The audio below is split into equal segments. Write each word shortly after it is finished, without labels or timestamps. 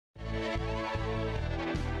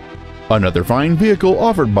Another fine vehicle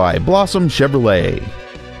offered by Blossom Chevrolet.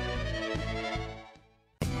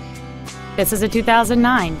 This is a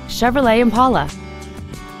 2009 Chevrolet Impala.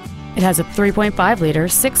 It has a 3.5-liter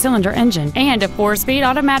six-cylinder engine and a 4-speed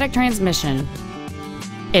automatic transmission.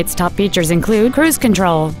 Its top features include cruise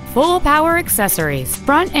control, full power accessories,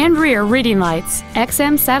 front and rear reading lights,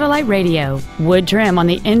 XM satellite radio, wood trim on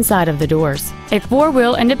the inside of the doors, a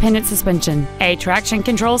 4-wheel independent suspension, a traction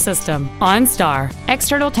control system, OnStar,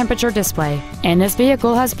 external temperature display, and this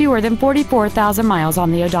vehicle has fewer than 44,000 miles on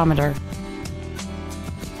the odometer.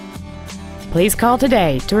 Please call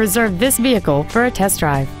today to reserve this vehicle for a test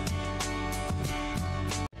drive.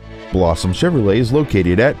 Blossom Chevrolet is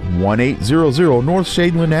located at 1800 North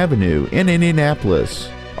Shadeland Avenue in Indianapolis.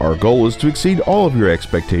 Our goal is to exceed all of your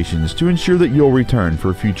expectations to ensure that you'll return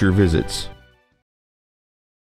for future visits.